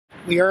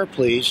We are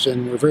pleased,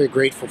 and we're very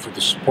grateful for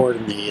the support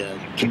in the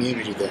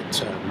community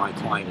that my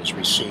client has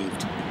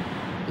received,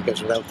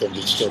 because without them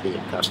he'd still be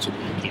in custody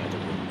in Canada.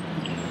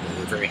 And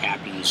we're very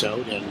happy he's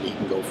out and he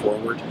can go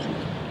forward,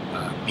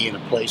 be in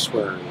a place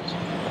where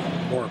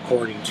more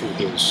according to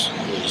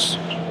his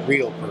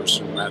real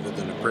person rather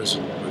than a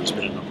prison where he's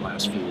been in the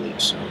last few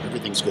weeks. So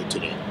everything's good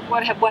today.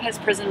 What has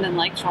prison been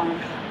like for him?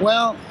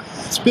 Well,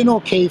 it's been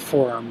okay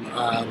for him.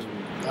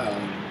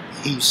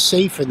 He's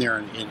safe in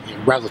there,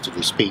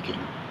 relatively speaking,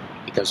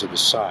 because of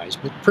his size,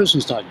 but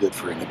prison's not good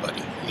for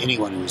anybody.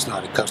 Anyone who's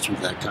not accustomed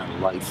to that kind of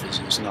life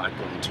is not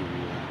going to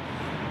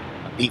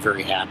be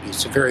very happy.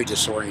 It's a very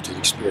disorienting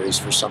experience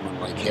for someone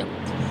like him.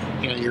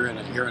 You know, you're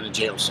in a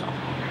jail cell,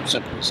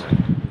 simple as that.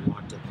 You're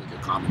locked up like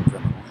a common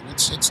criminal, and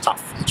it's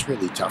tough. It's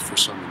really tough for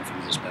someone from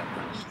his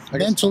background.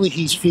 Mentally,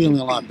 he's feeling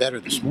a lot better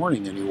this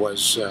morning than he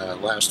was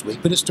last week,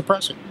 but it's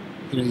depressing.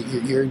 You know,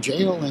 you're in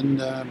jail,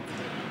 and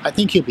I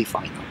think he'll be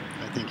fine.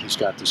 I think he's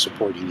got the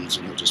support he needs,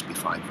 and he'll just be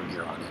fine from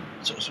here on in.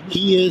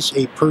 He is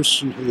a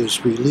person who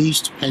is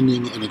released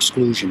pending an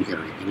exclusion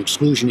hearing. An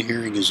exclusion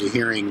hearing is a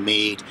hearing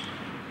made,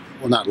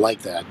 well, not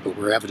like that, but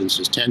where evidence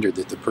is tendered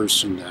that the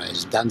person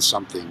has done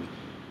something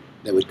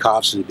that would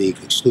cause him to be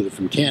excluded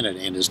from Canada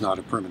and is not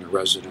a permanent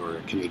resident or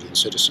a Canadian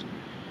citizen.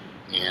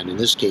 And in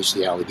this case,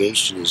 the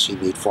allegation is he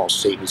made false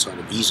statements on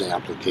a visa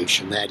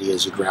application. That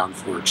is a ground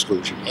for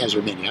exclusion, as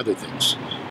are many other things.